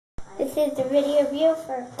This is the video review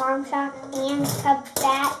for Bombshock and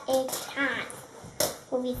Kabbat.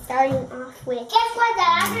 We'll be starting off with... Guess what,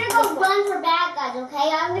 Dad? I'm gonna go run for bad guys, okay?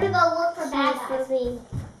 I'm gonna go look for bad guys.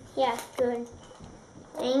 Yeah, good.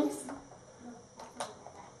 Thanks.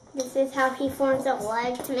 This is how he forms a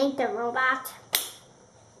leg to make the robot.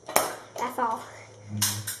 That's all.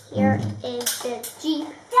 Here is the Jeep.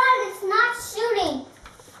 Dad, it's not shooting.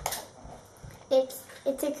 It's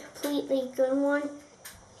a completely good one.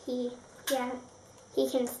 He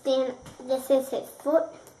can stand. This is his foot.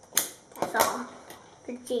 That's all.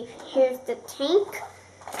 The Jeep. Here's the tank.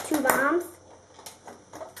 2 bombs.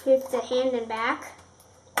 Here's the hand and back.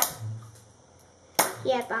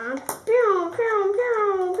 Yeah, bomb.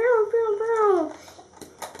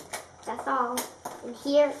 That's all. And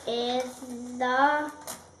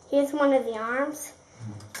here's one of the arms.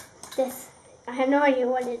 I have no idea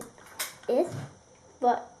what it is,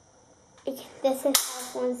 but this is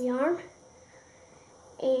how one's the arm.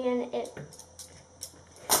 And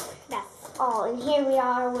that's all. And here we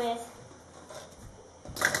are with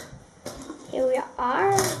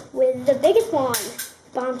the biggest one,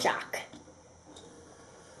 Bombshock.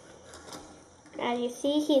 As you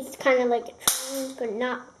see, he's kind of like a train, but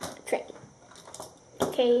not a train.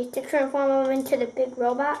 Okay, to transform him into the big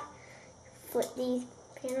robot, flip these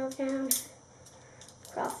panels down,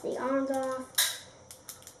 cross the arms off,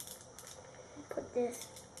 put this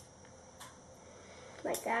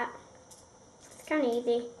like that. It's kind of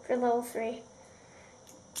easy for level 3.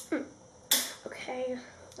 Okay,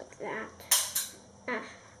 like that. Okay,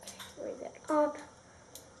 raise it up,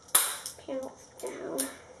 panels down.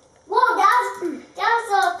 Whoa, that was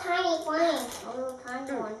a tiny plane. A little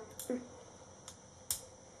tiny one.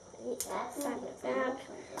 That's not that.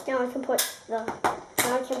 Now I can put the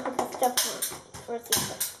stuff on. First you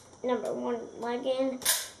put number 1 leg in,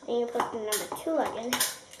 then you put the number 2 leg in.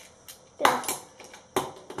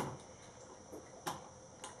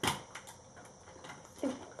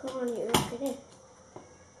 Come on, you get in.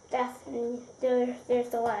 There's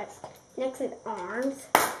the legs. Next is arms.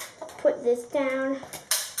 Put this down.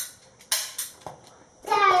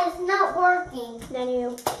 That is not working.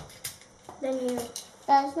 Then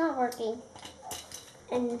That is not working.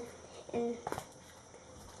 And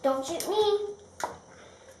Don't shoot me.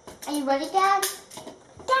 Are you ready, Dad?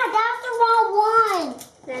 Dad, that's the wrong one.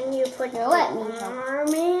 then you put your Let me arm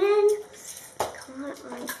in. Come on, in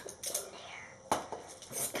there.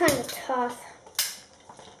 It's kind of tough.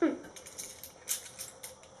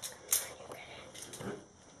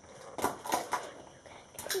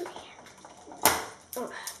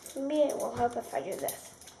 Maybe it will help if I do this.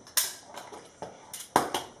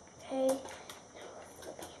 Okay.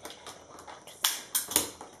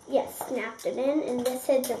 Yes, snapped it in, and this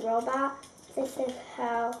is the robot. This is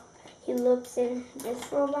how he looks in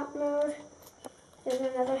this robot mode. There's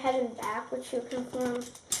another head and back, which you can form.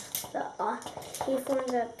 He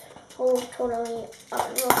forms a totally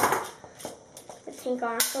robot. The tank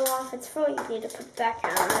arm fell off. It's really easy to put back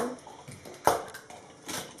on.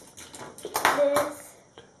 This.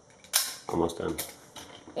 Almost done.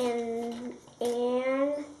 And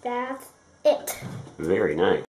that's it. Very nice.